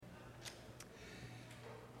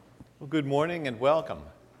Well, good morning and welcome.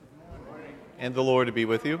 And the Lord to be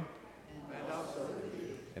with you.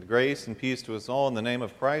 And grace and peace to us all in the name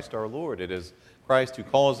of Christ our Lord. It is Christ who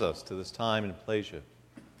calls us to this time and place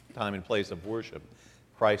of worship.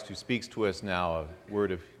 Christ who speaks to us now a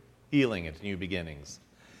word of healing and new beginnings.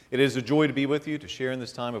 It is a joy to be with you, to share in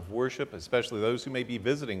this time of worship, especially those who may be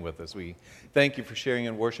visiting with us. We thank you for sharing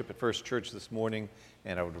in worship at First Church this morning,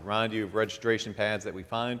 and I would remind you of registration pads that we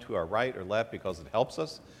find to our right or left because it helps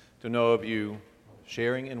us to know of you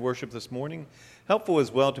sharing in worship this morning. Helpful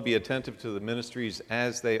as well to be attentive to the ministries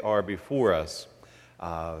as they are before us.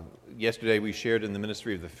 Yesterday we shared in the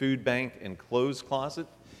ministry of the food bank and clothes closet.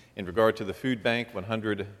 In regard to the food bank,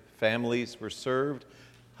 100 families were served,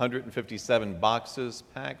 157 boxes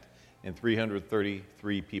packed, and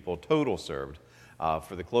 333 people total served.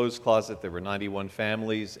 For the clothes closet, there were 91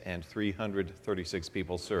 families and 336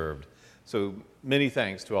 people served. So many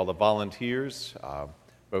thanks to all the volunteers,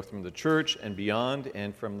 both from the church and beyond,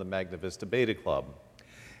 and from the Magna Vista Beta Club.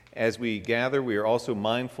 As we gather, we are also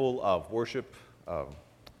mindful of worship,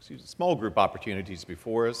 small group opportunities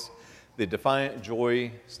before us. The Defiant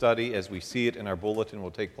Joy study, as we see it in our bulletin, will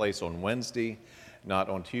take place on Wednesday, not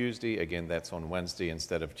on Tuesday. Again, that's on Wednesday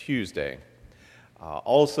instead of Tuesday.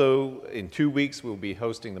 Also, in 2 weeks, we'll be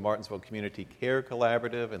hosting the Martinsville Community Care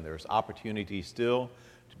Collaborative, and there's opportunity still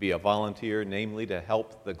to be a volunteer, namely to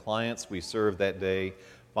help the clients we serve that day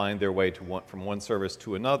find their way to from one service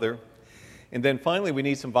to another. And then finally, we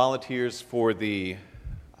need some volunteers for the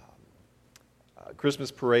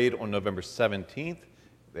Christmas parade on November 17th,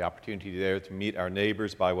 the opportunity there to meet our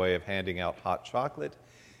neighbors by way of handing out hot chocolate.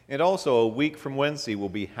 And also, a week from Wednesday will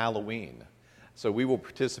be Halloween. So we will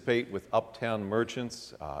participate with Uptown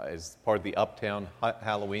Merchants as part of the Uptown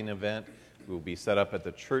Halloween event. We'll be set up at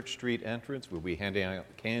the Church Street entrance. We'll be handing out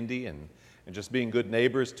candy and just being good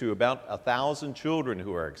neighbors to about 1,000 children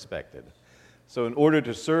who are expected. So in order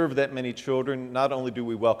to serve that many children, not only do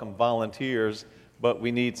we welcome volunteers, but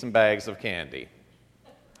we need some bags of candy.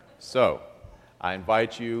 So I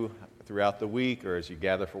invite you throughout the week, or as you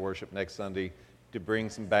gather for worship next Sunday, to bring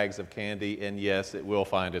some bags of candy, and yes, it will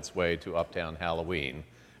find its way to Uptown Halloween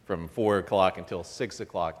from 4 o'clock until 6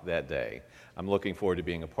 o'clock that day. I'm looking forward to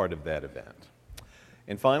being a part of that event.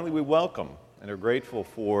 And finally, we welcome and are grateful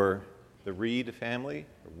for the Reed family,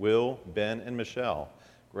 Will, Ben, and Michelle.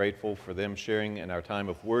 Grateful for them sharing in our time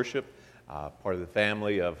of worship, part of the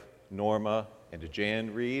family of Norma and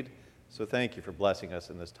Jan Reed. So thank you for blessing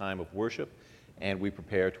us in this time of worship, and we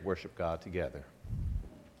prepare to worship God together.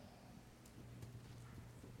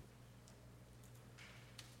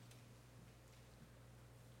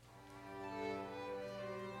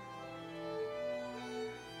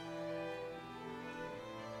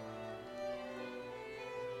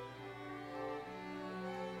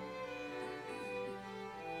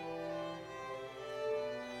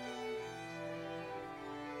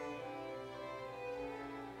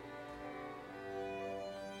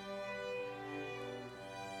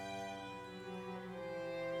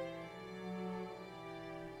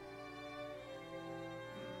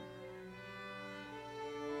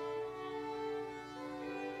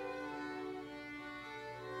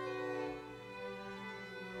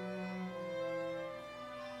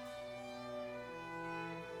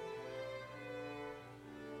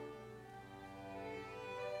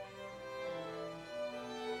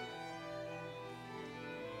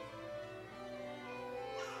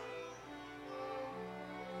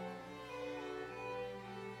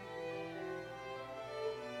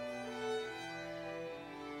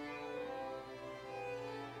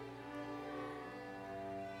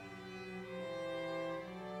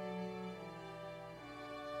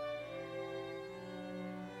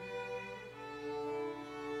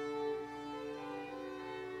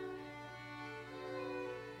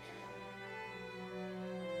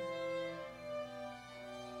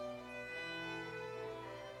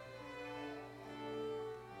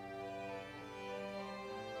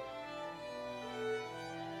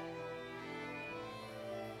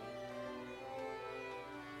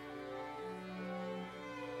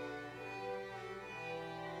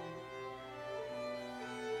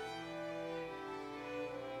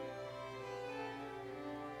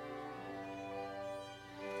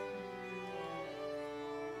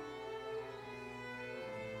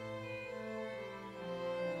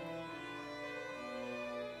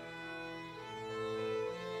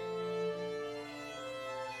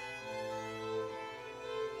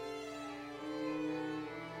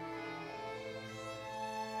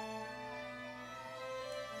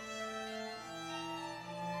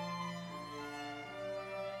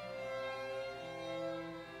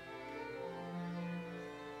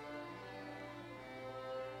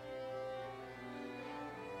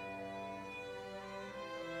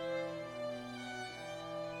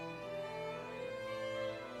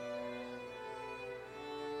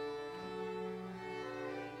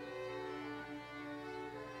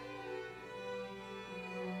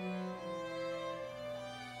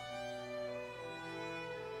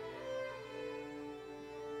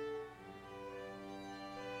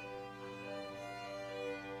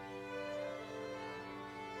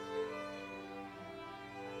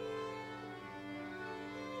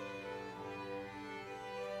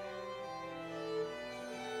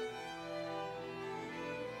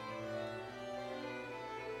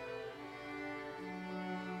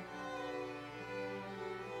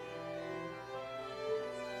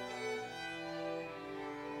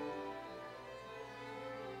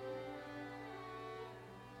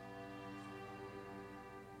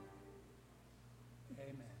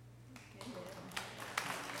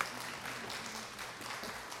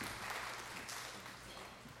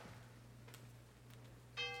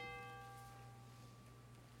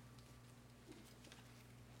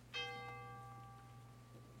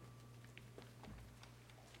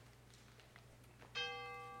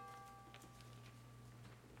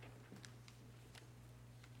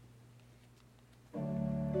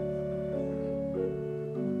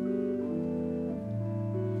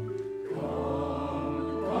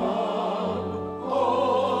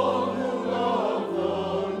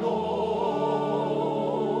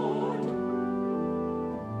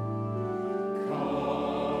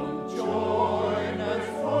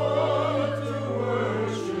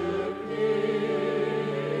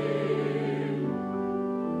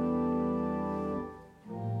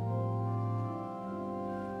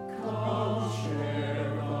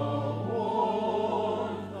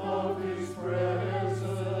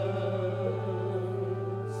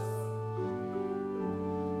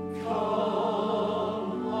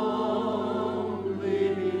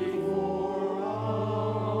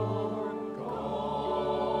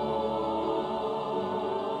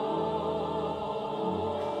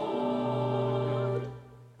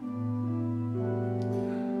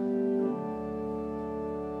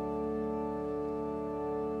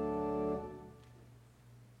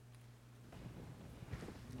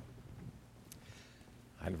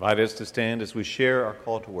 I invite us to stand as we share our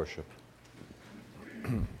call to worship.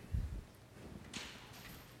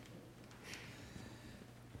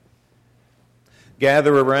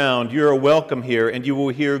 Gather around, you are welcome here, and you will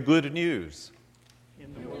hear good news.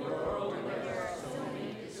 In the world where there are so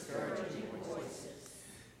many discouraging voices,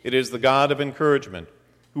 it is the God of encouragement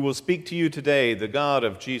who will speak to you today, the God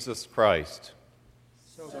of Jesus Christ.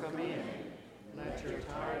 So come in, let your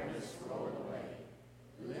tiredness roll away.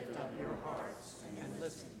 Lift up your hearts and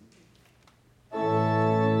listen.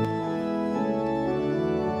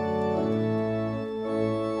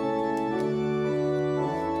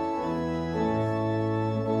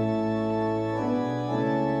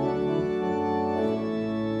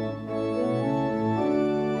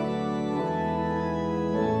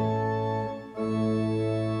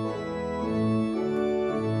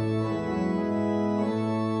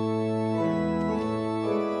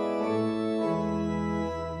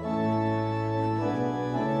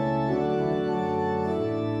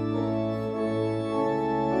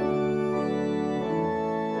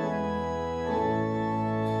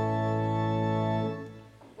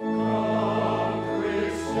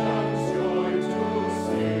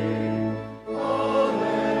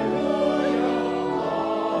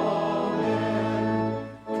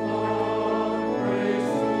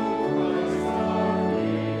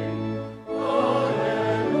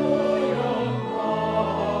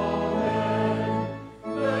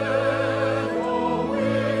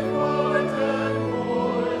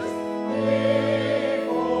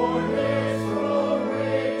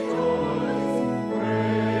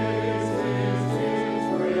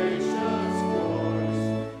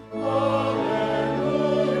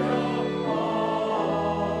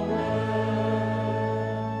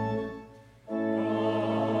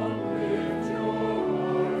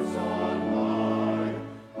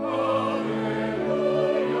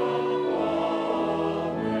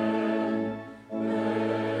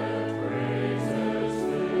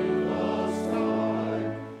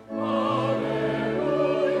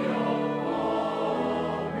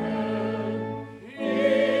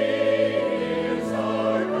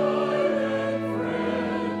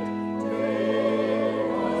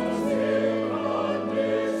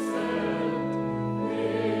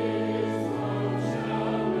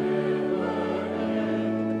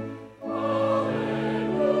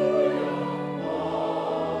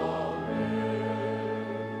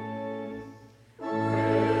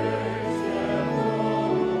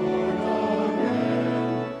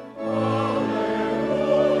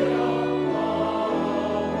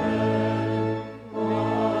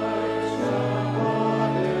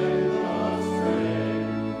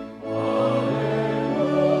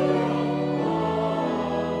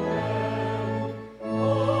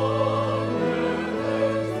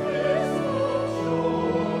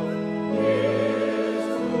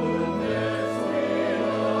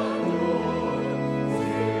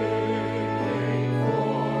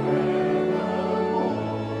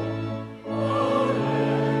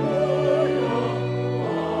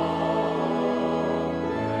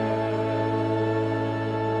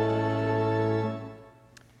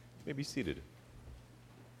 You may be seated.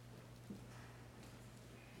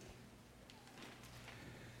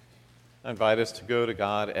 I invite us to go to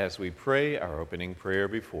God as we pray our opening prayer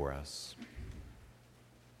before us.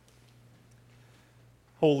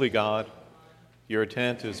 Holy God, your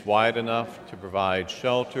tent is wide enough to provide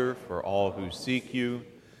shelter for all who seek you,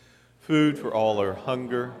 food for all our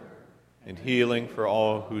hunger, and healing for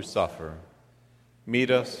all who suffer.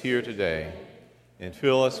 Meet us here today and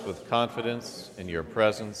fill us with confidence in your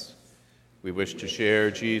presence. We wish to share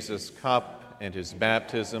Jesus' cup and his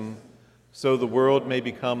baptism so the world may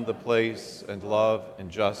become the place and love and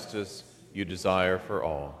justice you desire for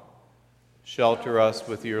all. Shelter us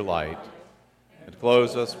with your light and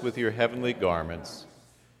clothe us with your heavenly garments.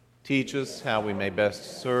 Teach us how we may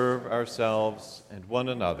best serve ourselves and one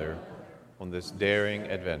another on this daring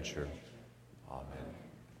adventure. Amen.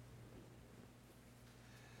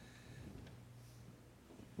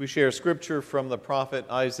 We share scripture from the prophet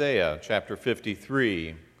Isaiah, chapter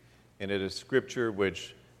 53, and it is scripture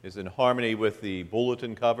which is in harmony with the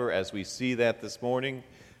bulletin cover. As we see that this morning,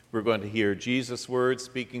 we're going to hear Jesus' words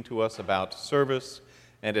speaking to us about service,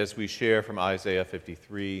 and as we share from Isaiah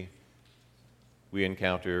 53, we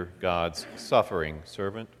encounter God's suffering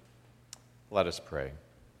servant. Let us pray.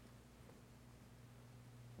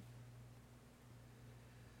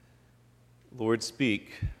 Lord,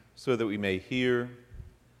 speak so that we may hear,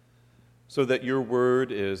 so that your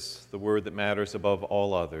word is the word that matters above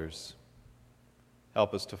all others.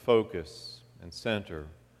 Help us to focus and center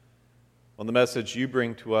on the message you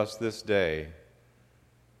bring to us this day,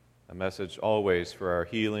 a message always for our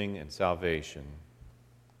healing and salvation.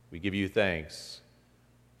 We give you thanks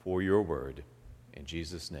for your word. In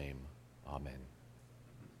Jesus' name, amen.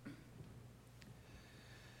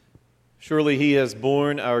 Surely he has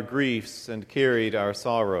borne our griefs and carried our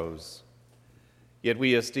sorrows. Yet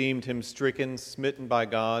we esteemed him stricken, smitten by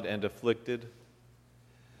God, and afflicted.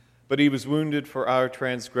 But he was wounded for our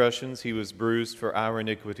transgressions, he was bruised for our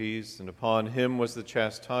iniquities, and upon him was the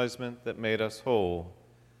chastisement that made us whole.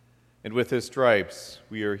 And with his stripes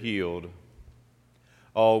we are healed.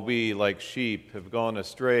 All we, like sheep, have gone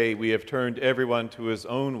astray. We have turned everyone to his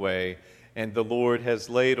own way, and the Lord has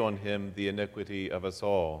laid on him the iniquity of us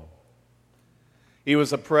all. He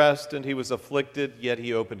was oppressed and he was afflicted, yet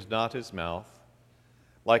he opened not his mouth.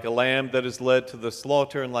 Like a lamb that is led to the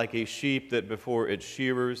slaughter, and like a sheep that before its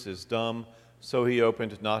shearers is dumb, so he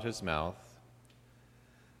opened not his mouth.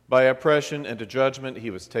 By oppression and judgment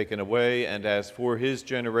he was taken away, and as for his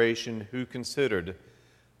generation, who considered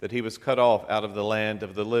that he was cut off out of the land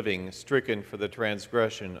of the living, stricken for the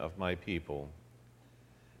transgression of my people.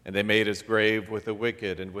 And they made his grave with the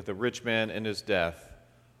wicked and with the rich man in his death,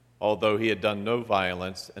 although he had done no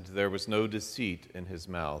violence, and there was no deceit in his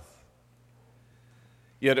mouth.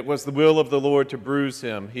 Yet it was the will of the Lord to bruise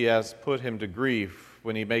him. He has put him to grief.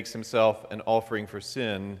 When he makes himself an offering for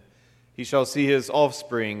sin, he shall see his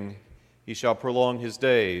offspring. He shall prolong his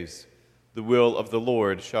days. The will of the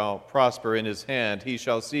Lord shall prosper in his hand. He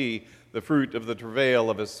shall see the fruit of the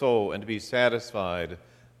travail of his soul and be satisfied.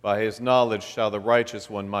 By his knowledge shall the righteous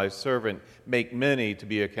one, my servant, make many to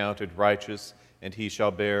be accounted righteous, and he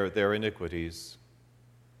shall bear their iniquities.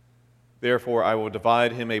 Therefore I will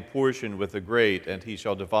divide him a portion with the great, and he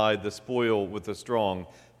shall divide the spoil with the strong,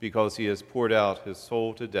 because he has poured out his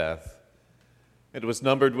soul to death. It was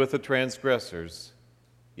numbered with the transgressors,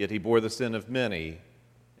 yet he bore the sin of many,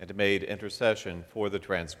 and made intercession for the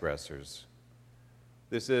transgressors.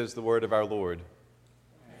 This is the word of our Lord.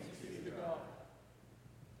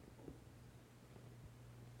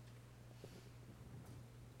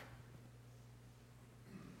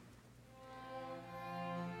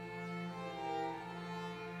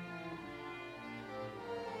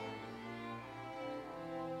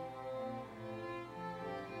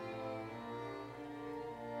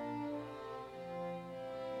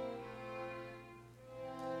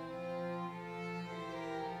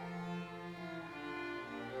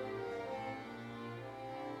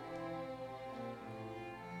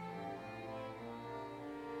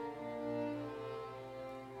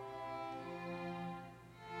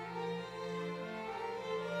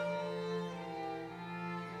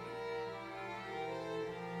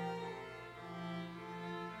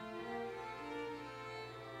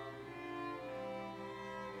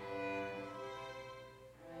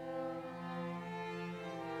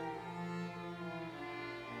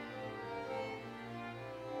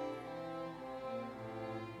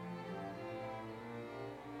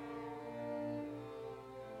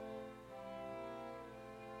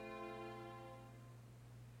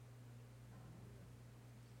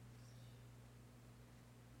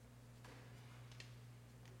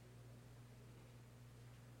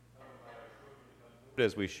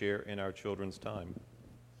 As we share in our children's time.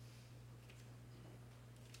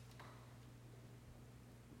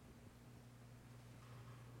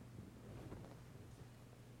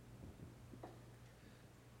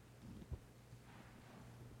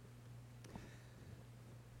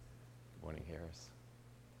 Good morning, Harris.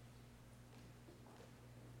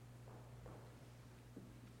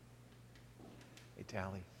 Hey,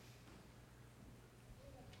 Tally.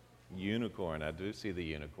 Unicorn. I do see the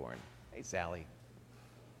unicorn. Hey, Sally.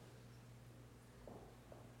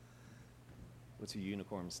 What's your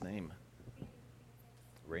unicorn's name?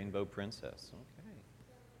 Rainbow Princess. Okay.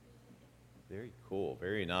 Very cool.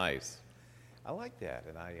 Very nice. I like that.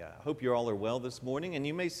 And I hope you all are well this morning. And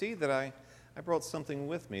you may see that I brought something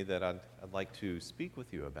with me that I'd like to speak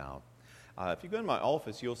with you about. If you go in my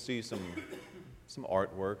office, you'll see some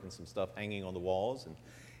artwork and some stuff hanging on the walls.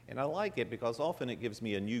 And I like it because often it gives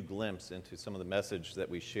me a new glimpse into some of the message that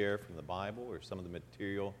we share from the Bible or some of the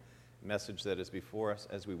material message that is before us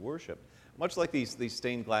as we worship. Much like these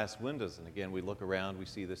stained glass windows, and again, we look around, we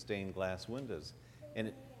see the stained glass windows,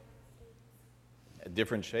 and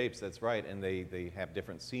different shapes, that's right, and they have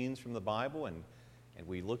different scenes from the Bible, and and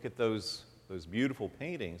we look at those beautiful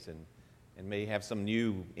paintings and may have some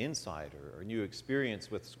new insight or new experience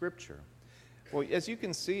with Scripture. Well, as you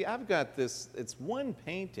can see, I've got this, it's one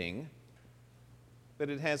painting, but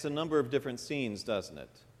it has a number of different scenes, doesn't it?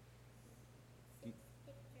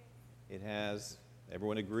 It has,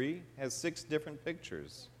 everyone agree? Has 6 different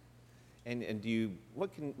pictures. And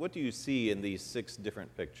what do you see in these 6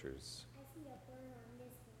 different pictures? I see a bird on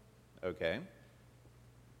this one. Okay.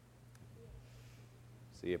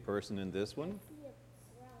 See a person in this one? I see a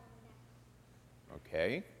squirrel on that.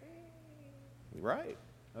 Okay. Right.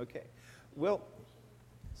 Okay. Well,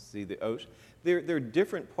 see the ocean. They're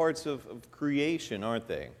different parts of creation, aren't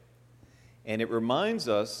they? And it reminds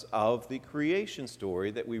us of the creation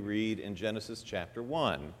story that we read in Genesis chapter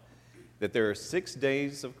 1, that there are 6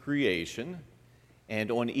 days of creation,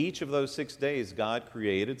 and on each of those 6 days, God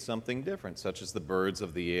created something different, such as the birds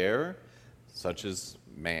of the air, such as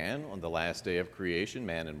man on the last day of creation,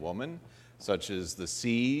 man and woman, such as the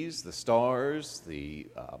seas, the stars, the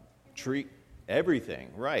tree, everything,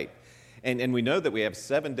 right. And we know that we have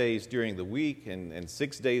 7 days during the week and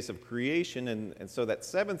 6 days of creation, and so that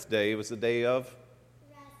 7th day was the day of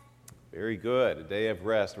Rest. very good, a day of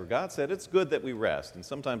rest, where God said it's good that we rest, and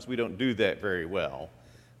sometimes we don't do that very well,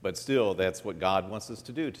 but still that's what God wants us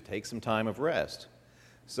to do, to take some time of rest.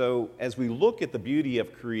 So as we look at the beauty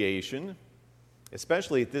of creation,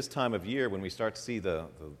 especially at this time of year when we start to see the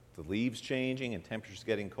leaves changing and temperatures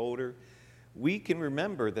getting colder, we can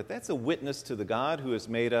remember that that's a witness to the God who has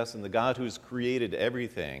made us and the God who has created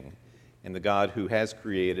everything and the God who has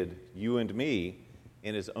created you and me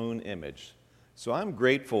in his own image. So I'm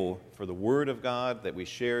grateful for the Word of God that we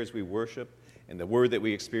share as we worship and the Word that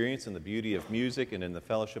we experience in the beauty of music and in the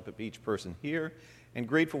fellowship of each person here, and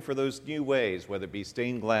grateful for those new ways, whether it be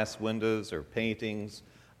stained glass windows or paintings,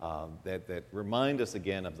 that remind us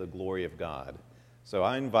again of the glory of God. So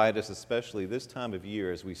I invite us, especially this time of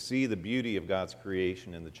year, as we see the beauty of God's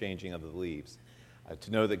creation and the changing of the leaves,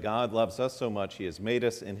 to know that God loves us so much, he has made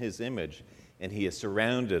us in his image, and he has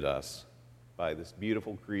surrounded us by this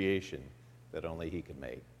beautiful creation that only he can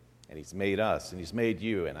make. And he's made us, and he's made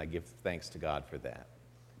you, and I give thanks to God for that.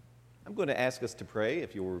 I'm going to ask us to pray,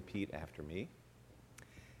 if you'll repeat after me.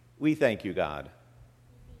 We thank you, God,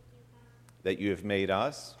 that you have made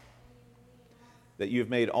us, that you have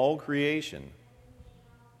made all creation,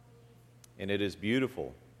 and it is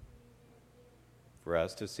beautiful for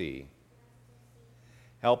us to see.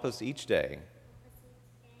 Help us each day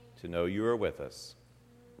to know you are with us.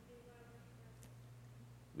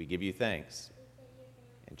 We give you thanks.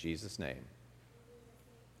 In Jesus' name,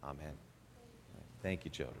 amen. Thank you,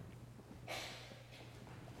 children.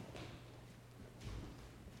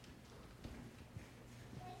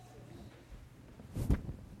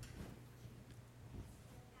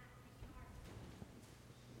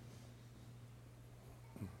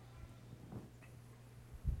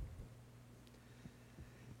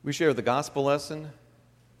 We share the gospel lesson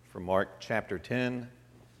from Mark chapter 10.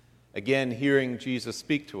 Again, hearing Jesus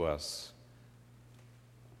speak to us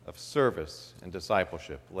of service and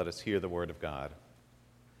discipleship. Let us hear the word of God.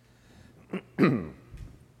 And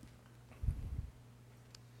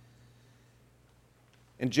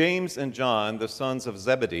James and John, the sons of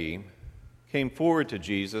Zebedee, came forward to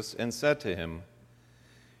Jesus and said to him,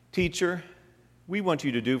 "Teacher, we want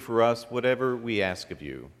you to do for us whatever we ask of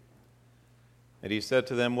you." And he said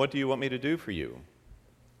to them, "What do you want me to do for you?"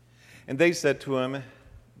 And they said to him,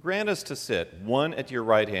 "Grant us to sit, one at your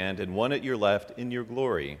right hand and one at your left, in your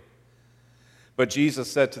glory." But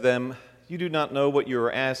Jesus said to them, "You do not know what you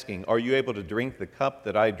are asking. Are you able to drink the cup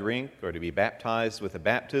that I drink, or to be baptized with the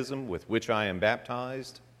baptism with which I am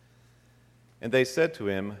baptized?" And they said to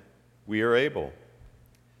him, "We are able."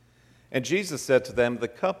 And Jesus said to them, "The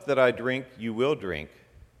cup that I drink you will drink,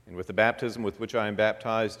 and with the baptism with which I am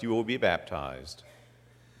baptized, you will be baptized.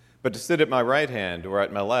 But to sit at my right hand or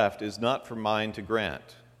at my left is not for mine to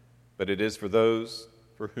grant, but it is for those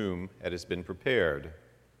for whom it has been prepared."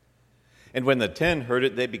 And when the 10 heard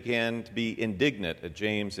it, they began to be indignant at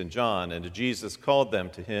James and John. And Jesus called them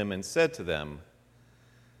to him and said to them,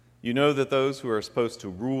 "You know that those who are supposed to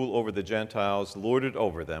rule over the Gentiles lord it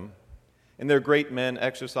over them, and their great men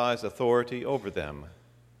exercise authority over them.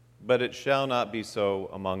 But it shall not be so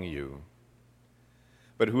among you.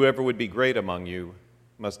 But whoever would be great among you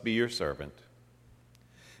must be your servant,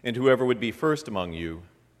 and whoever would be first among you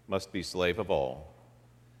must be slave of all.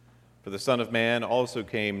 For the Son of Man also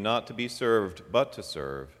came not to be served, but to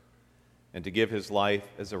serve, and to give his life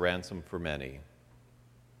as a ransom for many."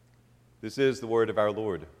 This is the word of our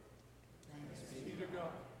Lord. Thanks be to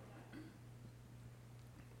God.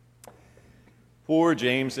 Poor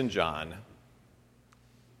James and John.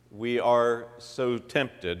 we are so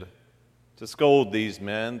tempted to scold these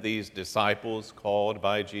men, these disciples called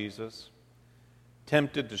by Jesus,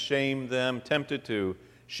 tempted to shame them, tempted to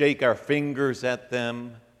shake our fingers at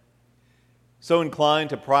them, so inclined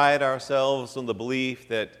to pride ourselves on the belief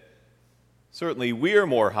that certainly we're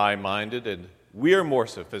more high-minded and we're more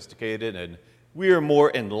sophisticated and we're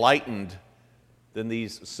more enlightened than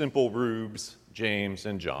these simple rubes, James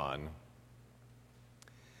and John.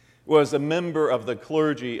 Was a member of the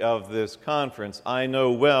clergy of this conference, I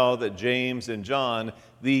know well that James and John,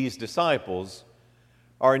 these disciples,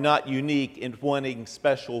 are not unique in wanting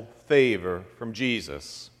special favor from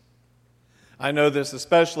Jesus. I know this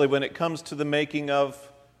especially when it comes to the making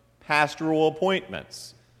of pastoral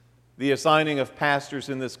appointments, the assigning of pastors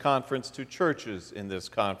in this conference to churches in this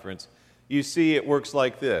conference. You see, it works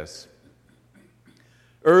like this.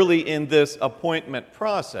 Early in this appointment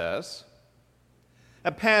process,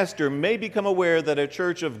 a pastor may become aware that a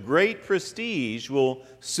church of great prestige will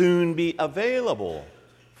soon be available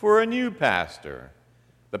for a new pastor,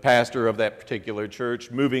 the pastor of that particular church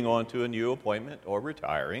moving on to a new appointment or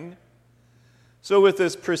retiring. So with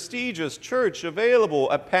this prestigious church available,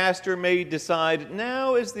 a pastor may decide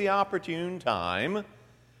now is the opportune time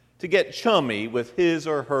to get chummy with his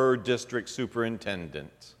or her district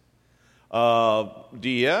superintendent.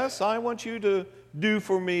 DS, I want you to do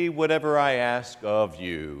for me whatever I ask of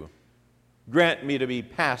you. Grant me to be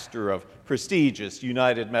pastor of prestigious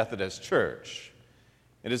United Methodist Church.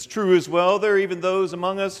 It is true as well, there are even those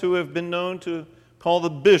among us who have been known to call the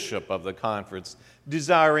bishop of the conference,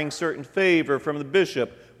 desiring certain favor from the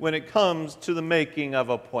bishop when it comes to the making of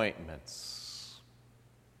appointments.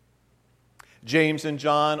 James and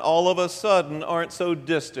John, all of a sudden, aren't so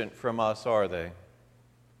distant from us, are they?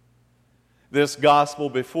 This gospel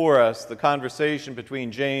before us, the conversation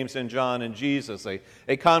between James and John and Jesus,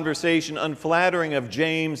 a conversation unflattering of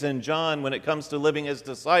James and John when it comes to living as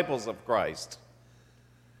disciples of Christ.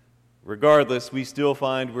 Regardless, we still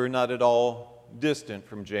find we're not at all distant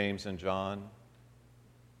from James and John.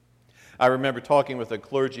 I remember talking with a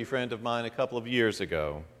clergy friend of mine a couple of years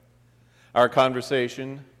ago. Our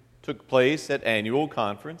conversation took place at annual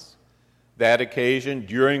conference, that occasion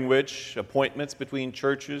during which appointments between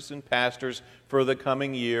churches and pastors for the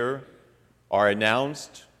coming year are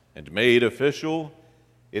announced and made official.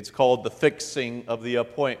 It's called the fixing of the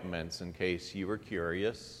appointments, in case you were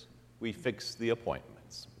curious. We fix the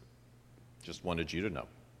appointments. Just wanted you to know.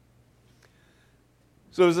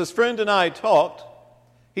 So as this friend and I talked,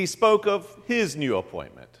 he spoke of his new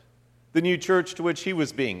appointment, the new church to which he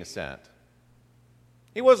was being sent.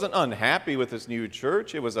 He wasn't unhappy with his new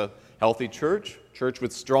church. It was a healthy church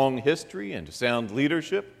with strong history and sound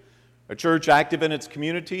leadership, a church active in its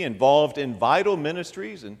community, involved in vital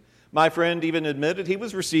ministries, and my friend even admitted he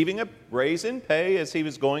was receiving a raise in pay as he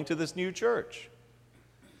was going to this new church.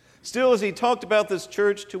 Still, as he talked about this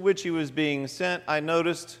church to which he was being sent, I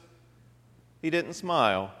noticed he didn't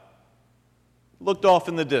smile, looked off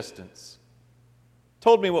in the distance,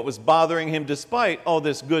 told me what was bothering him despite all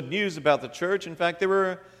this good news about the church. In fact, there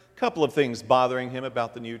were a couple of things bothering him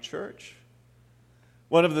about the new church.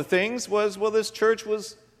 One of the things was, this church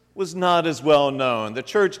was not as well known. The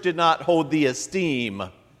church did not hold the esteem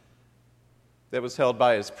that was held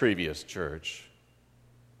by his previous church.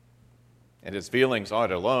 And his feelings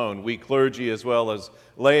aren't alone. We clergy as well as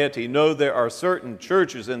laity know there are certain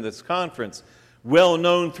churches in this conference well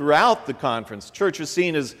known throughout the conference, churches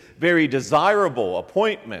seen as very desirable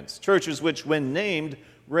appointments, churches which, when named,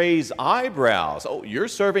 raise eyebrows. Oh, you're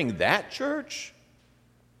serving that church?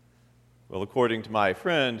 Well, according to my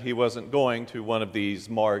friend, he wasn't going to one of these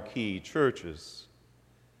marquee churches.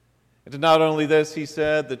 And not only this, he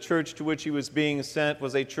said, the church to which he was being sent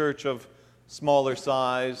was a church of smaller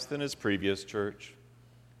size than his previous church.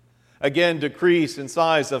 Again, decrease in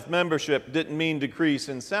size of membership didn't mean decrease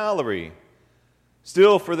in salary.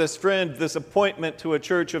 Still, for this friend, this appointment to a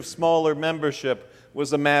church of smaller membership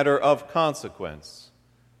was a matter of consequence,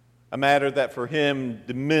 a matter that for him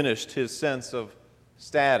diminished his sense of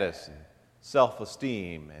status and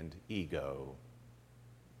self-esteem and ego.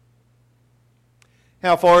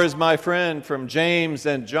 How far is my friend from James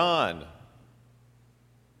and John?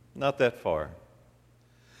 Not that far.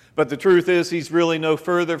 But the truth is, he's really no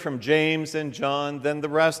further from James and John than the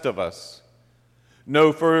rest of us.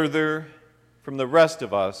 No further from the rest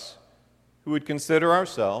of us who would consider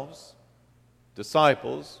ourselves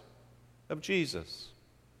disciples of Jesus.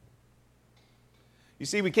 You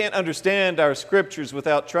see, we can't understand our scriptures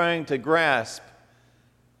without trying to grasp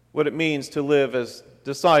what it means to live as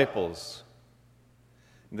disciples.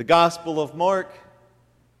 And the Gospel of Mark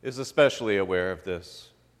is especially aware of this.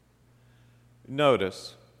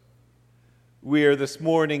 Notice, We are this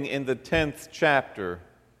morning in the 10th chapter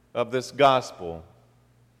of this gospel,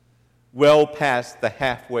 well past the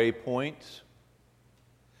halfway point.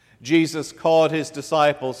 Jesus called his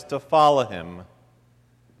disciples to follow him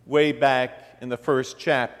way back in the first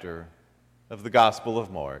chapter of the Gospel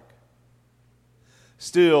of Mark.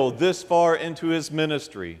 Still, this far into his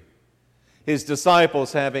ministry, his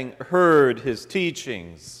disciples, having heard his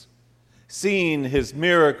teachings, seen his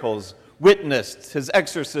miracles, witnessed his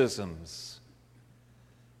exorcisms,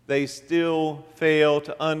 they still fail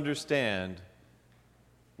to understand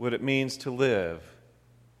what it means to live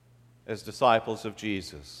as disciples of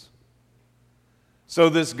Jesus. So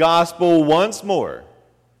this gospel once more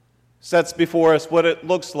sets before us what it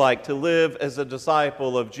looks like to live as a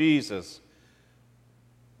disciple of Jesus.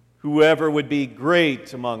 Whoever would be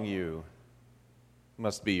great among you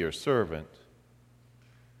must be your servant.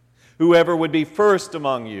 Whoever would be first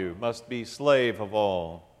among you must be slave of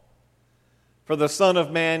all. For the Son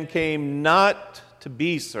of Man came not to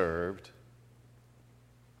be served,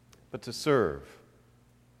 but to serve.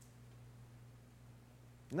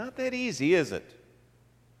 Not that easy, is it?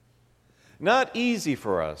 Not easy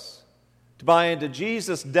for us to buy into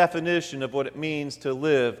Jesus' definition of what it means to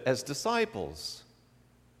live as disciples.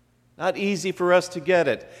 Not easy for us to get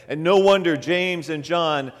it. And no wonder James and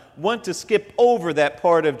John want to skip over that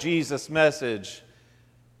part of Jesus' message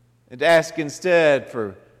and ask instead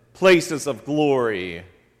for places of glory,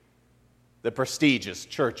 the prestigious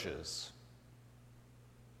churches.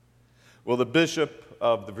 Well, the bishop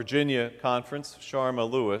of the Virginia Conference,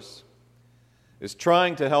 Sharma Lewis, is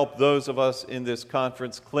trying to help those of us in this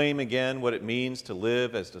conference claim again what it means to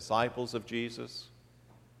live as disciples of Jesus.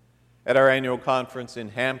 At our annual conference in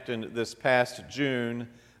Hampton this past June,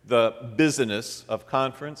 the business of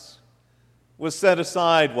conference was set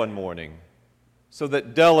aside one morning so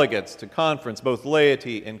that delegates to conference, both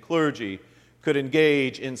laity and clergy, could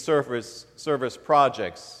engage in service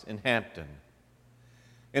projects in Hampton.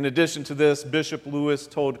 In addition to this, Bishop Lewis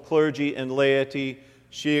told clergy and laity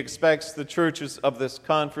she expects the churches of this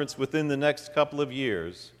conference within the next couple of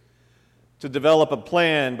years to develop a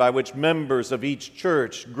plan by which members of each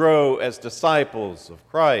church grow as disciples of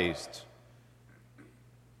Christ,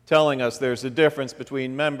 telling us there's a difference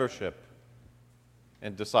between membership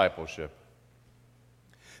and discipleship.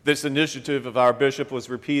 This initiative of our bishop was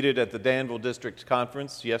repeated at the Danville District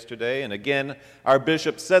Conference yesterday, and again, our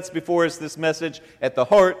bishop sets before us this message at the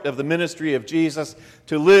heart of the ministry of Jesus,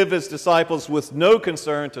 to live as disciples with no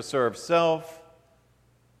concern to serve self,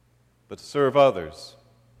 but to serve others.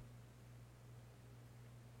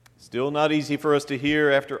 Still not easy for us to hear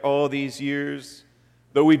after all these years.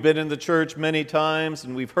 Though we've been in the church many times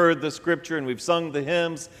and we've heard the scripture and we've sung the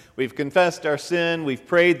hymns, we've confessed our sin, we've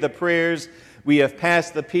prayed the prayers, we have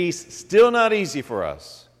passed the peace, still not easy for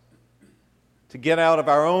us to get out of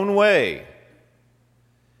our own way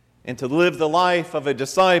and to live the life of a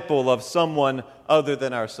disciple of someone other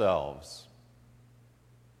than ourselves.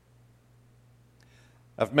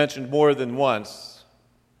 I've mentioned more than once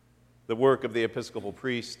the work of the Episcopal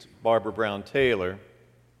priest Barbara Brown Taylor,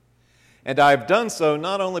 and I've done so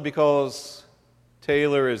not only because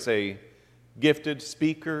Taylor is a gifted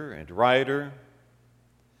speaker and writer,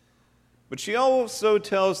 but she also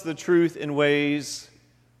tells the truth in ways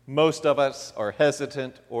most of us are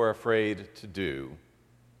hesitant or afraid to do.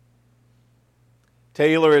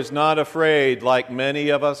 Taylor is not afraid, like many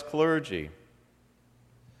of us clergy,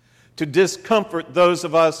 to discomfort those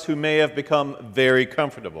of us who may have become very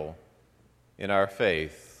comfortable in our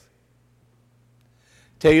faith.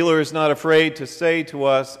 Taylor is not afraid to say to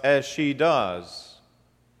us, as she does,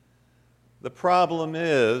 the problem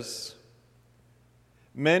is,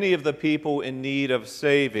 many of the people in need of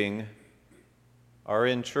saving are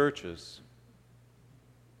in churches.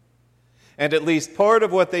 And at least part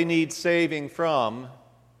of what they need saving from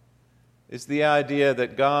is the idea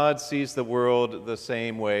that God sees the world the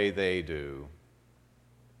same way they do.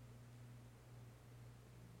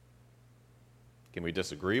 Can we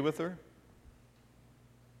disagree with her?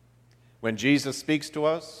 When Jesus speaks to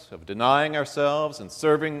us of denying ourselves and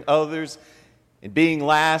serving others and being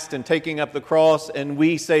last and taking up the cross, and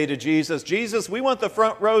we say to Jesus, Jesus, we want the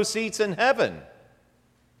front row seats in heaven.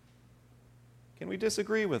 Can we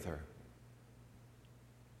disagree with her?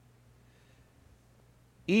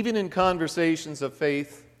 Even in conversations of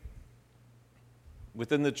faith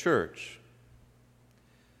within the church,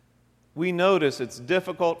 we notice it's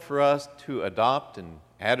difficult for us to adopt an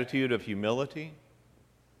attitude of humility,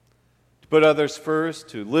 to put others first,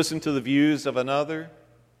 to listen to the views of another.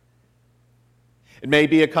 It may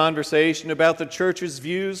be a conversation about the church's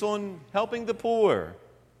views on helping the poor,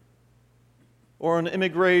 or on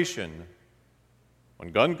immigration,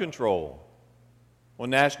 on gun control, on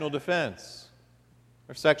national defense,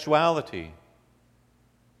 or sexuality.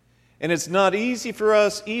 And it's not easy for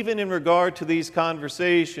us, even in regard to these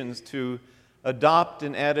conversations, to adopt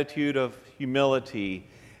an attitude of humility,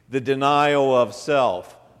 the denial of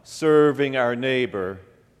self, serving our neighbor,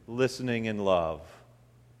 listening in love.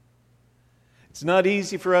 It's not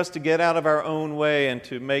easy for us to get out of our own way and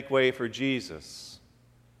to make way for Jesus.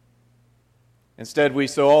 Instead, we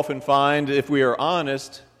so often find, if we are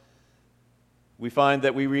honest, we find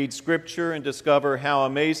that we read Scripture and discover how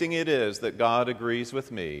amazing it is that God agrees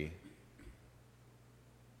with me.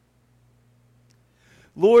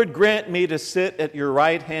 Lord, grant me to sit at your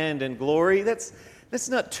right hand in glory. That's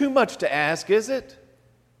not too much to ask, is it?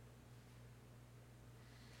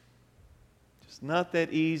 It's not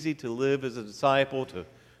that easy to live as a disciple, to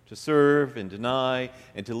serve and deny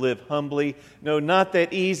and to live humbly. No, not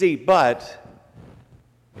that easy, but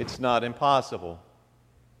it's not impossible.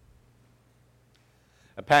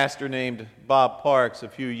 A pastor named Bob Parks a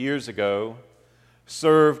few years ago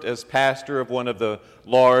served as pastor of one of the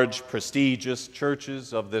large, prestigious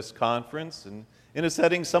churches of this conference, and in a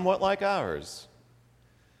setting somewhat like ours.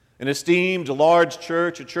 An esteemed, large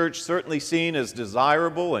church, a church certainly seen as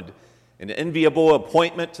desirable and an enviable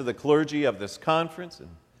appointment to the clergy of this conference.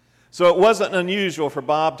 And so it wasn't unusual for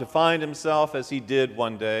Bob to find himself, as he did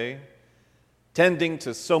one day, tending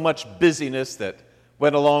to so much busyness that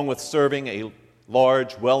went along with serving a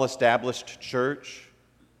large, well-established church.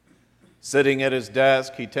 Sitting at his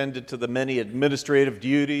desk, he tended to the many administrative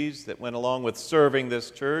duties that went along with serving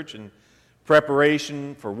this church, and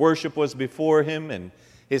preparation for worship was before him, and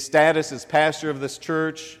his status as pastor of this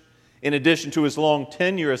church, in addition to his long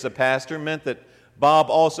tenure as a pastor, meant that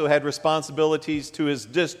Bob also had responsibilities to his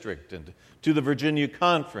district and to the Virginia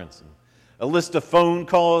Conference, and a list of phone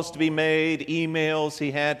calls to be made, emails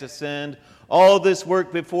he had to send. All this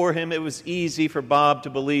work before him. It was easy for Bob to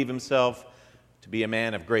believe himself to be a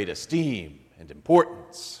man of great esteem and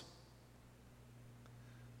importance.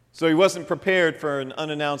 So he wasn't prepared for an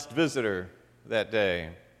unannounced visitor that day.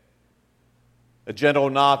 A gentle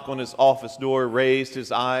knock on his office door raised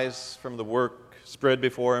his eyes from the work spread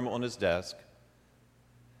before him on his desk.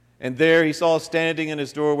 And there he saw standing in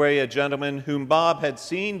his doorway a gentleman whom Bob had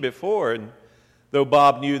seen before, and though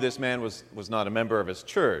Bob knew this man was not a member of his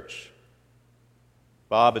church,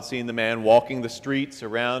 Bob had seen the man walking the streets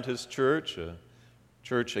around his church, a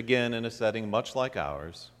church again in a setting much like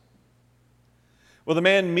ours. Well, the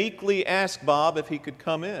man meekly asked Bob if he could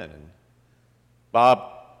come in, and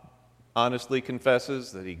Bob honestly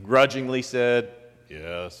confesses that he grudgingly said,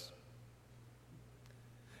 "Yes."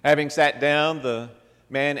 Having sat down, the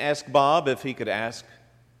man asked Bob if he could ask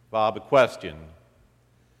Bob a question.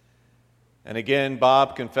 And again,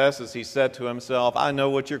 Bob confesses, he said to himself, "I know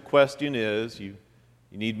what your question is. You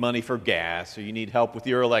need money for gas, or you need help with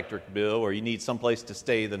your electric bill, or you need someplace to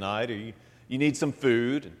stay the night, or you need some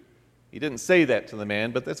food." And he didn't say that to the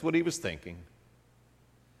man, but that's what he was thinking.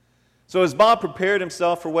 So as Bob prepared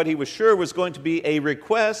himself for what he was sure was going to be a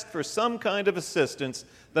request for some kind of assistance,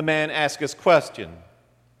 the man asked his question.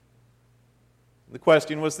 The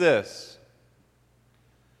question was this: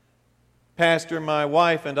 "Pastor, my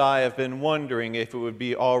wife and I have been wondering if it would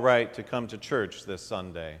be all right to come to church this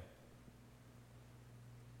Sunday."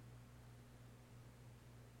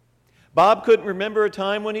 Bob couldn't remember a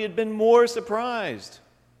time when he had been more surprised.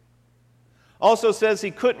 Also says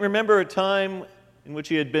he couldn't remember a time in which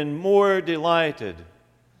he had been more delighted.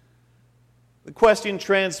 The question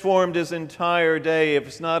transformed his entire day, if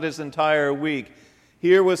it's not his entire week.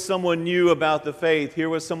 Here was someone new about the faith. Here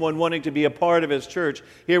was someone wanting to be a part of his church.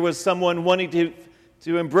 Here was someone wanting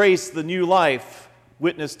to embrace the new life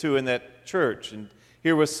witnessed to in that church. And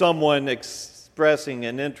here was someone expressing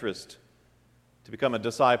an interest to become a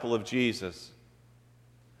disciple of Jesus.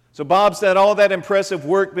 So Bob said all that impressive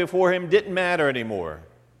work before him didn't matter anymore.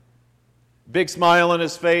 Big smile on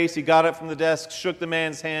his face, he got up from the desk, shook the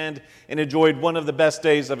man's hand, and enjoyed one of the best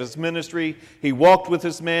days of his ministry. He walked with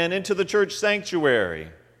this man into the church sanctuary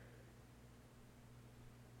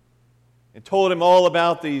and told him all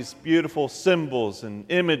about these beautiful symbols and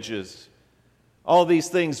images, all these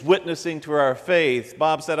things witnessing to our faith.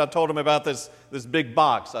 Bob said, "I told him about this big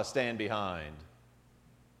box I stand behind.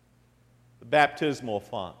 The baptismal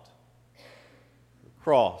font, the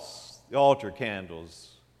cross, the altar candles,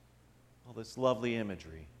 all this lovely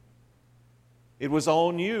imagery. It was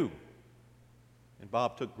all new." And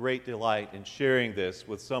Bob took great delight in sharing this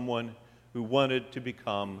with someone who wanted to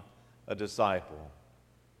become a disciple.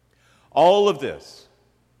 All of this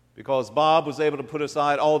because Bob was able to put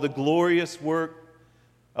aside all the glorious work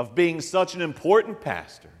of being such an important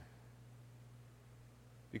pastor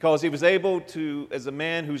because he was able to, as a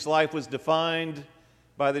man whose life was defined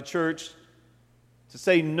by the church, to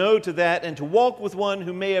say no to that and to walk with one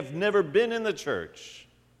who may have never been in the church.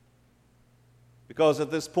 Because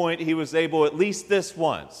at this point he was able, at least this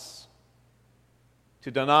once,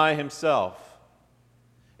 to deny himself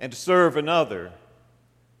and to serve another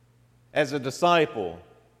as a disciple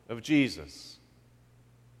of Jesus.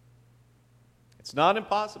 It's not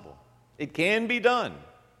impossible. It can be done.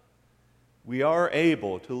 We are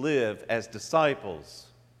able to live as disciples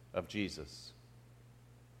of Jesus.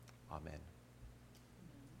 Amen.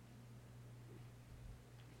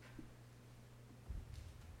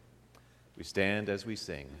 We stand as we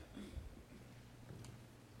sing.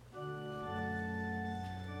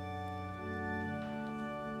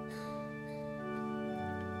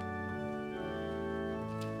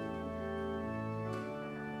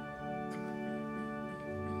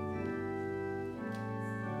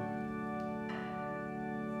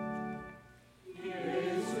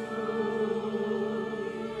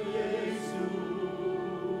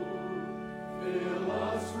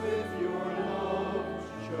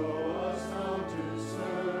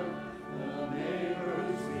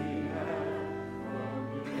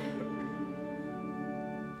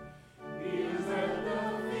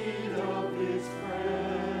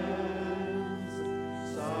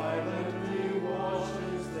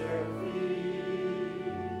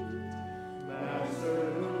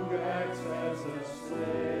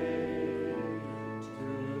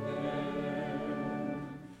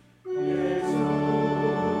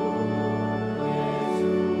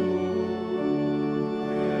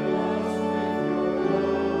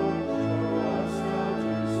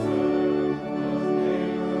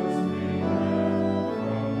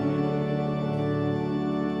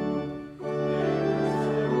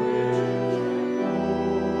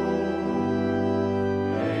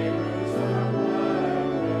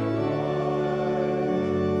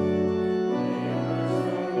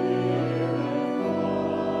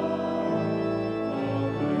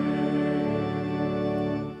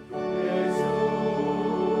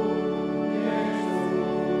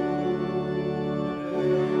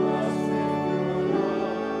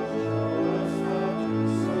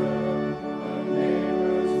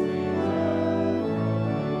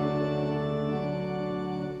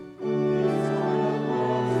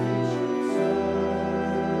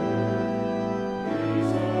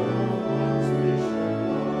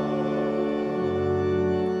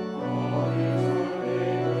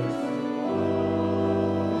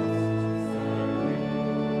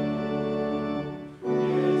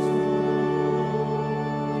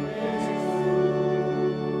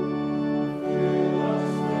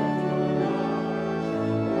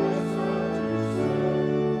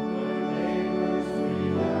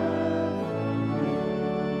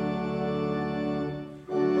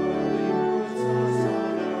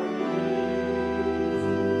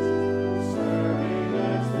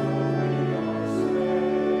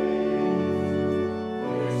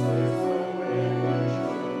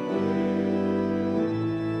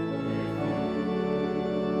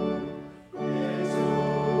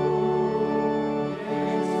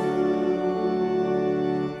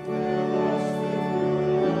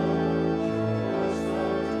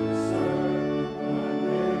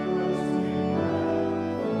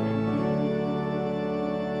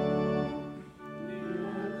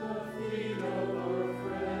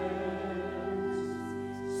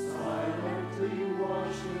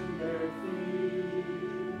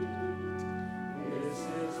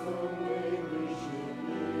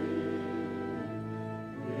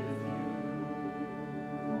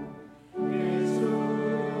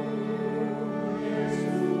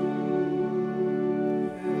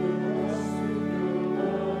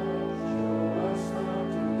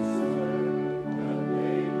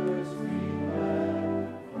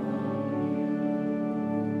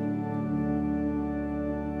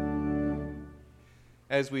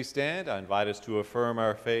 As we stand, I invite us to affirm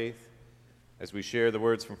our faith as we share the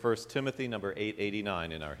words from 1 Timothy number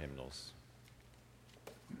 889 in our hymnals.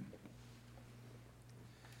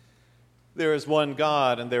 There is one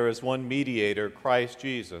God and there is one mediator, Christ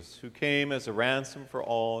Jesus, who came as a ransom for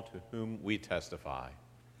all, to whom we testify.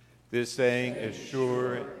 This saying is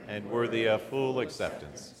sure and worthy of full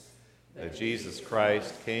acceptance, that Jesus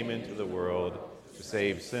Christ came into the world to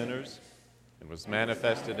save sinners and was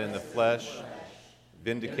manifested in the flesh,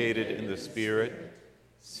 vindicated in the Spirit,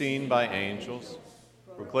 seen by angels,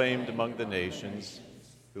 proclaimed among the nations,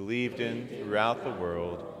 believed in throughout the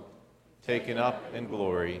world, taken up in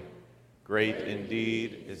glory. Great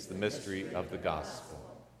indeed is the mystery of the gospel.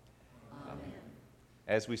 Amen.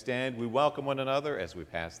 As we stand, we welcome one another as we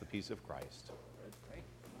pass the peace of Christ.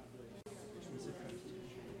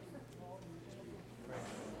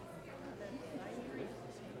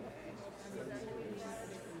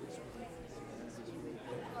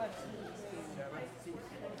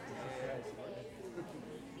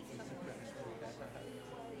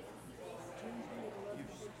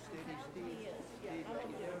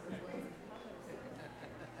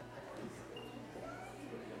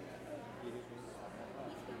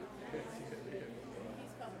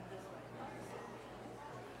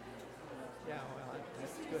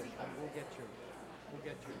 Good. We'll get your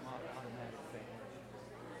automatic thing.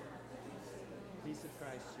 Peace of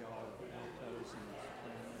Christ, y'all. Altos and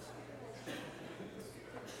friends.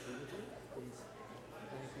 Please,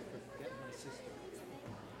 thank you for getting my sister.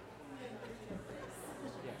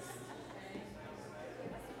 Yes.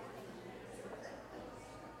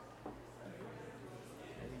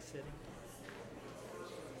 Are we sitting?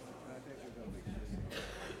 I think we're going to be sitting.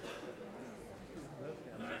 Both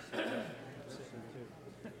guys are sitting too.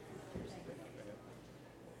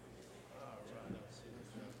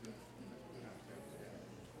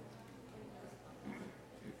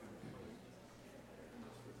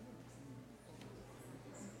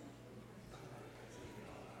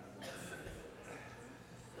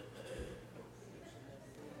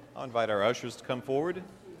 I'll invite our ushers to come forward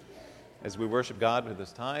as we worship God with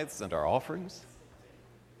his tithes and our offerings.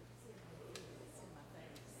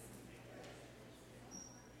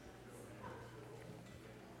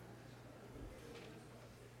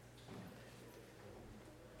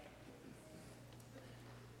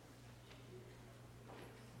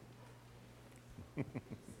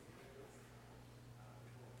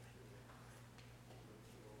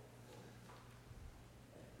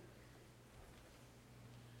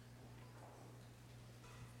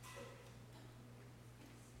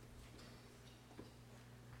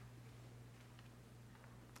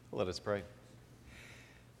 Let us pray.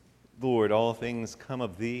 Lord, all things come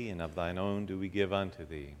of thee, and of thine own do we give unto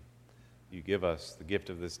thee. You give us the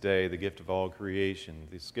gift of this day, the gift of all creation,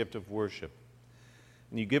 this gift of worship.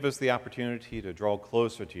 And you give us the opportunity to draw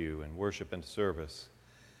closer to you in worship and service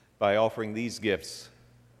by offering these gifts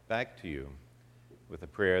back to you with a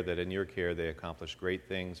prayer that in your care they accomplish great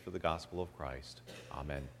things for the gospel of Christ.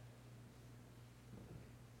 Amen.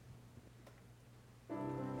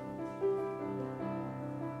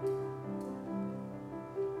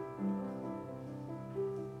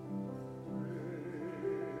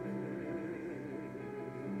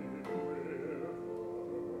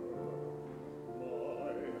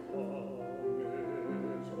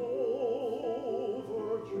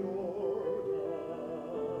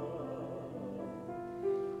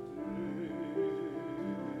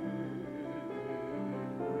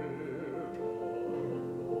 Jordan.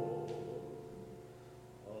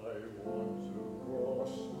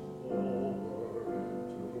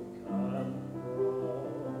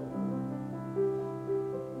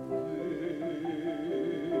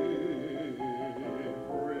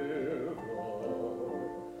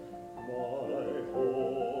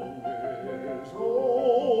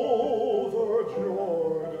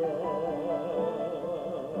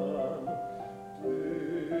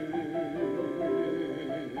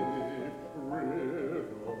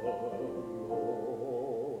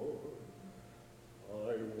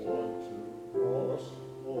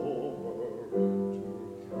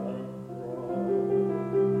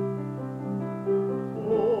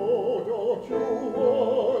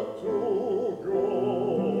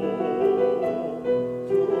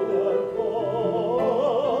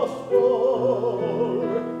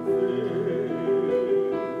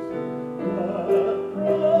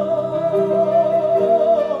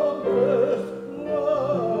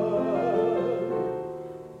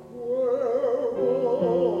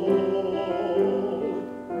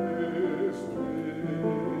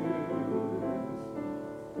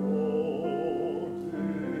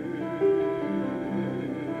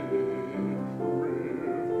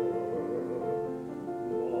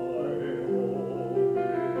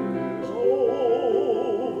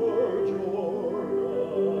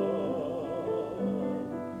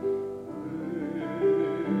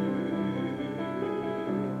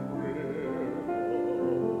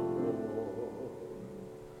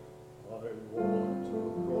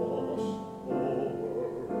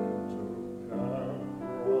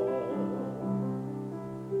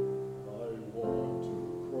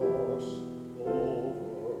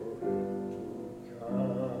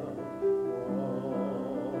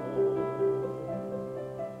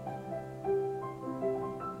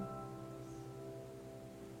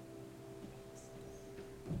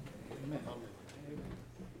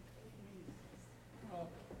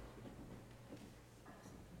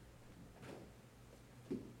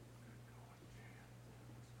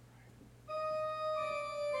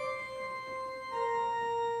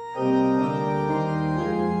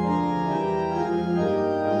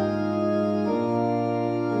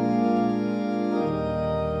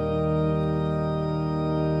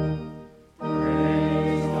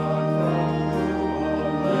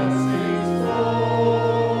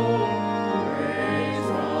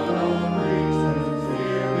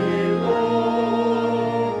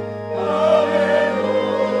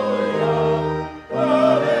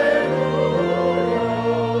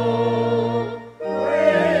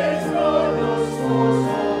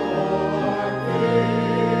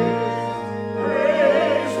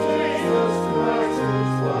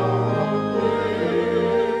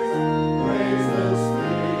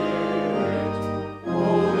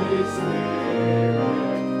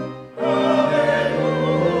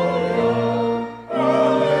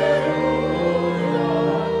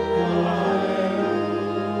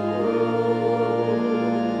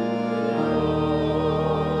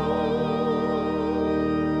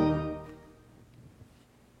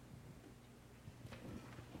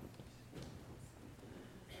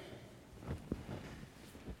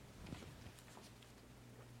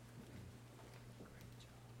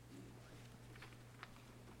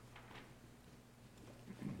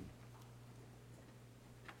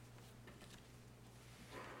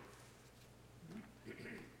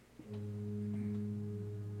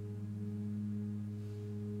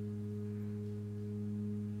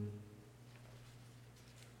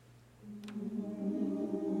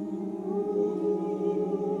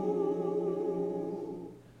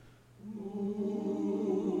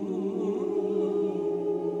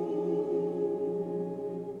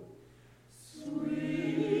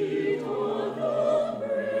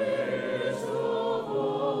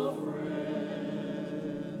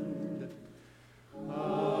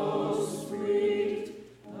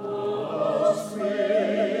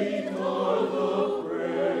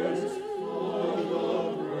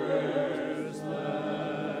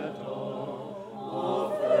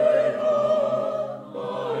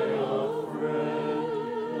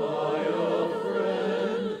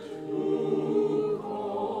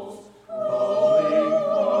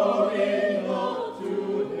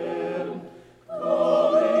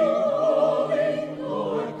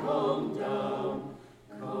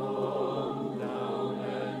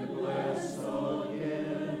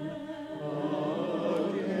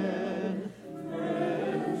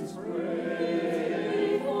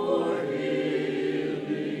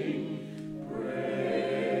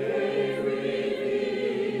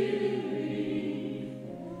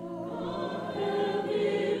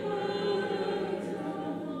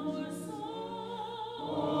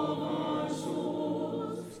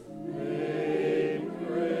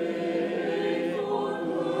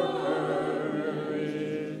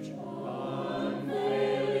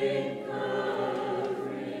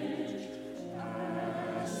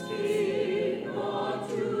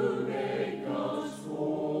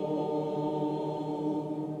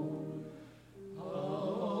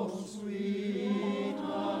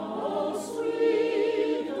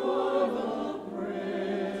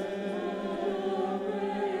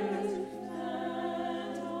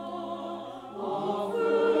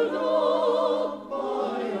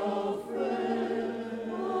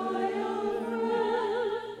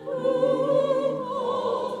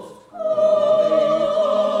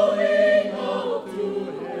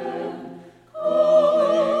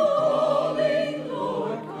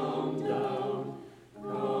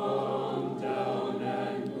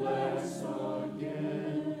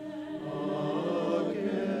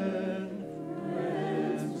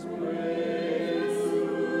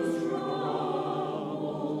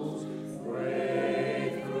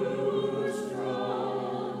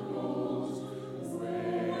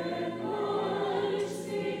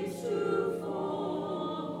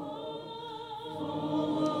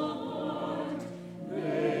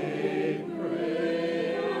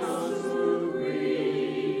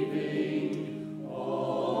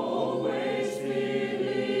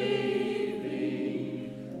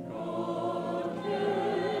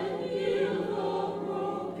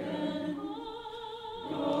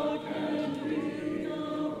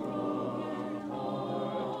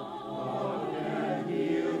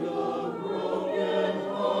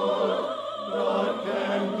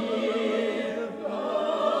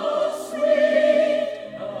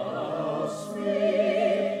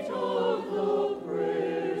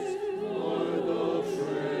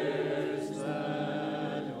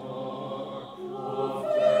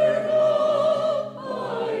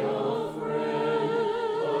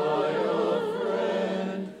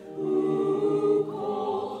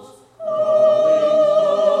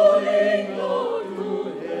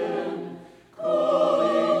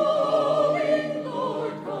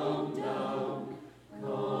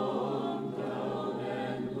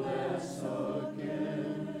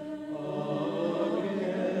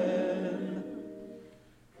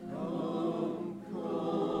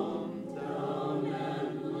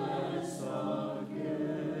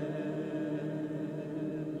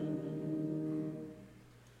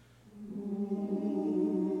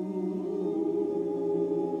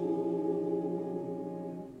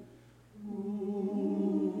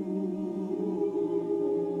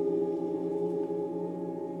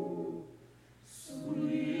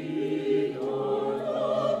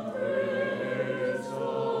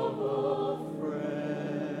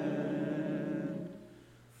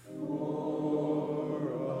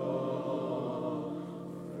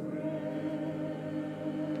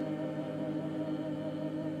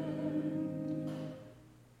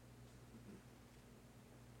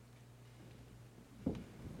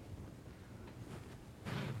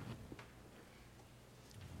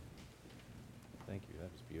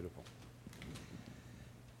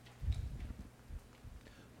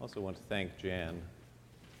 also want to thank Jan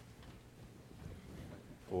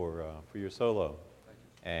for your solo,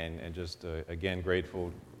 and just again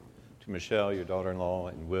grateful to Michelle, your daughter-in-law,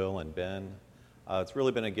 and Will and Ben. It's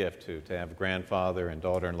really been a gift to have grandfather and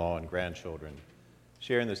daughter-in-law and grandchildren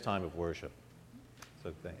sharing this time of worship.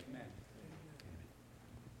 So thank you. Amen.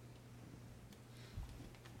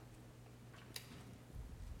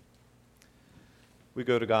 We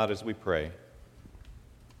go to God as we pray,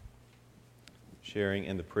 sharing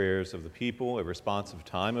in the prayers of the people, a responsive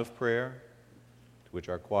time of prayer to which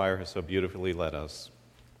our choir has so beautifully led us.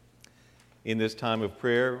 In this time of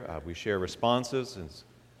prayer, we share responses and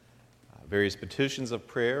various petitions of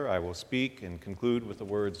prayer. I will speak and conclude with the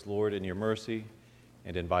words, Lord, in your mercy,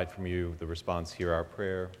 and invite from you the response, hear our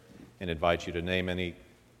prayer, and invite you to name any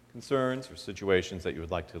concerns or situations that you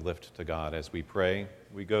would like to lift to God as we pray.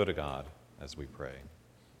 We go to God as we pray.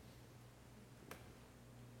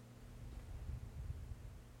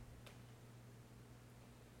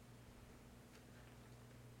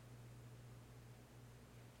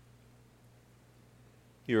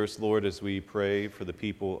 Hear us, Lord, as we pray for the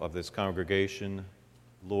people of this congregation.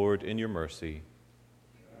 Lord, in your mercy.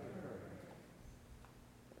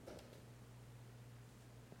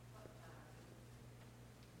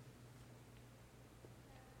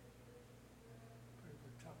 Pray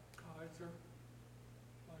for Chuck Kaiser,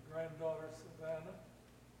 my granddaughter Savannah,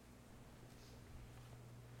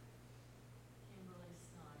 Kimberly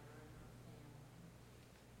Snyder and her family.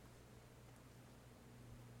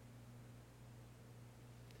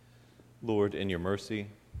 Lord, in your mercy.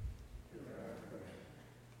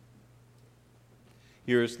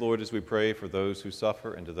 Hear us, Lord, as we pray for those who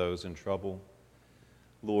suffer and to those in trouble.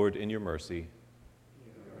 Lord, in your mercy.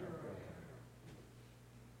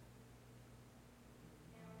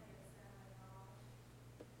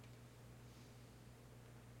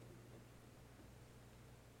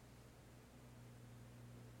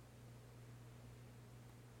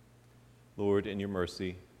 Lord, in your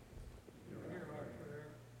mercy. hear our prayer.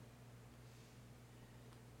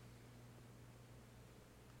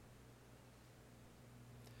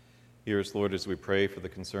 Hear us, Lord, as we pray for the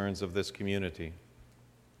concerns of this community.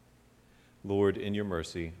 Lord, in your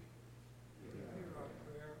mercy. Hear our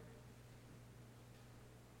prayer.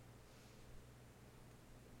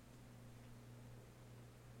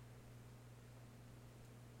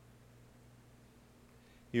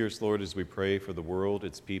 Hear us, Lord, as we pray for the world,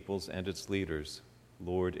 its peoples, and its leaders.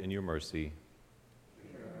 Lord, in your mercy.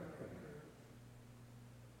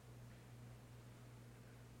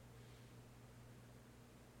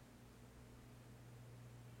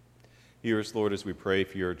 Hear us, Lord, as we pray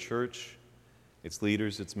for your church, its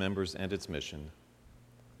leaders, its members, and its mission.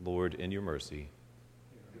 Lord, in your mercy.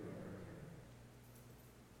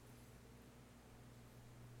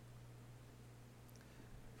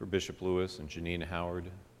 For Bishop Lewis and Janine Howard,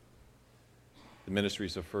 the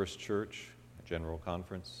ministries of First Church, General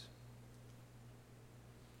Conference.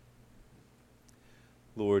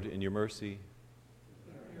 Lord, in your mercy.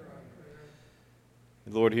 Hear our prayer.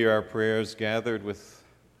 And Lord, hear our prayers gathered with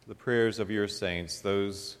the prayers of your saints,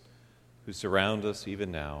 those who surround us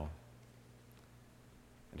even now.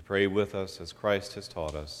 And pray with us as Christ has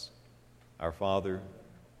taught us. Our Father,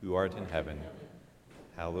 who art in heaven,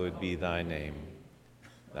 hallowed be thy name.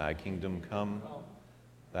 Thy kingdom come,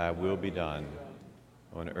 thy will be done,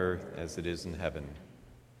 on earth as it is in heaven.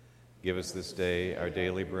 Give us this day our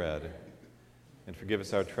daily bread, and forgive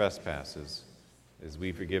us our trespasses, as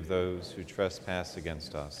we forgive those who trespass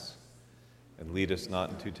against us. And lead us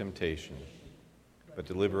not into temptation, but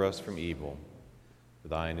deliver us from evil. For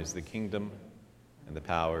thine is the kingdom, and the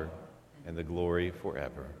power, and the glory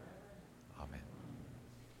forever. Amen.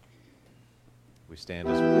 We stand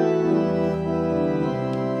as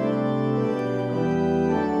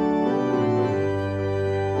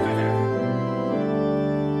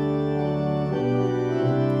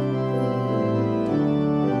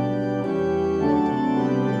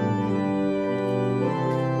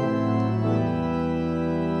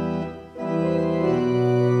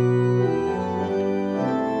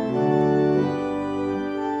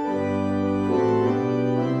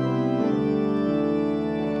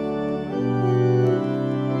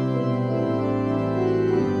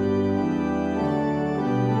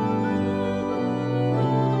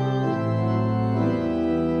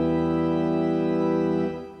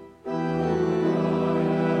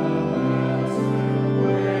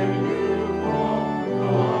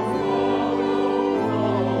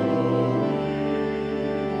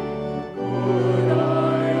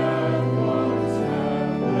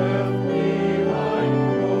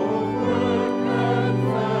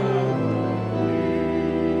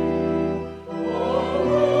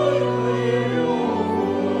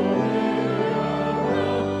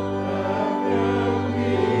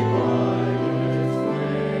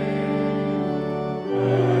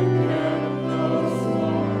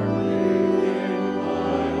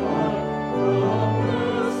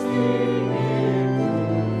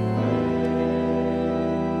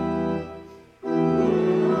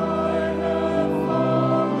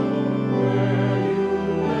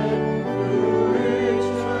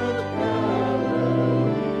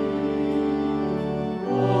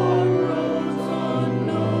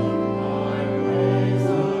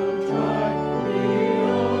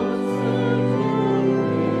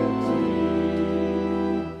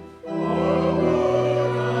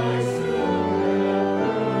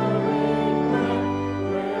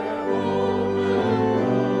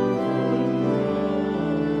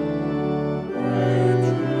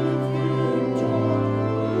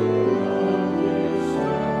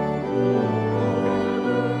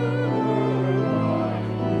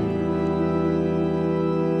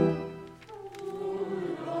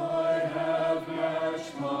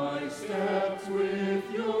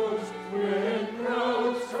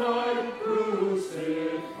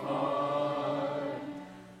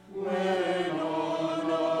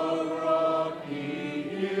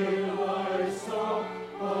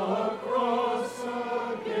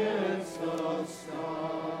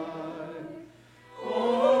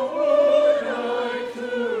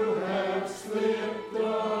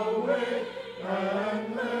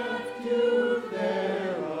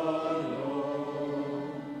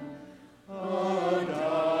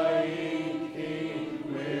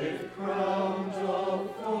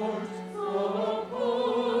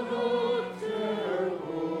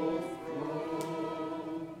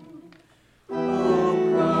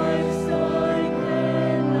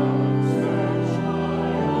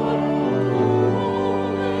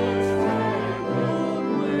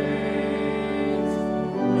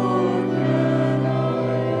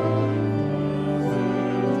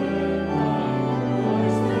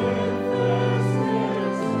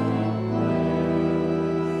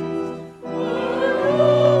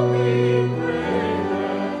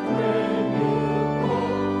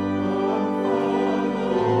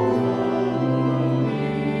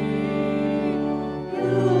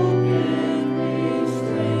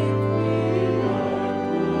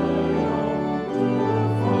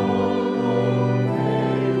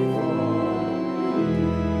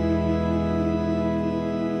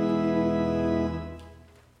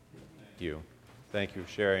Thank you for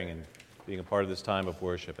sharing and being a part of this time of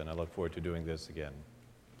worship, and I look forward to doing this again.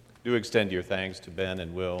 Do extend your thanks to Ben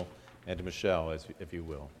and Will and to Michelle, if you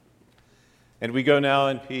will. And we go now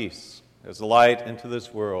in peace as a light into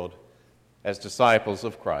this world, as disciples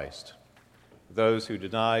of Christ, those who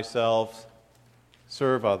deny self,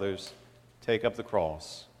 serve others, take up the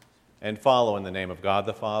cross, and follow in the name of God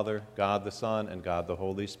the Father, God the Son, and God the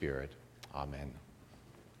Holy Spirit. Amen.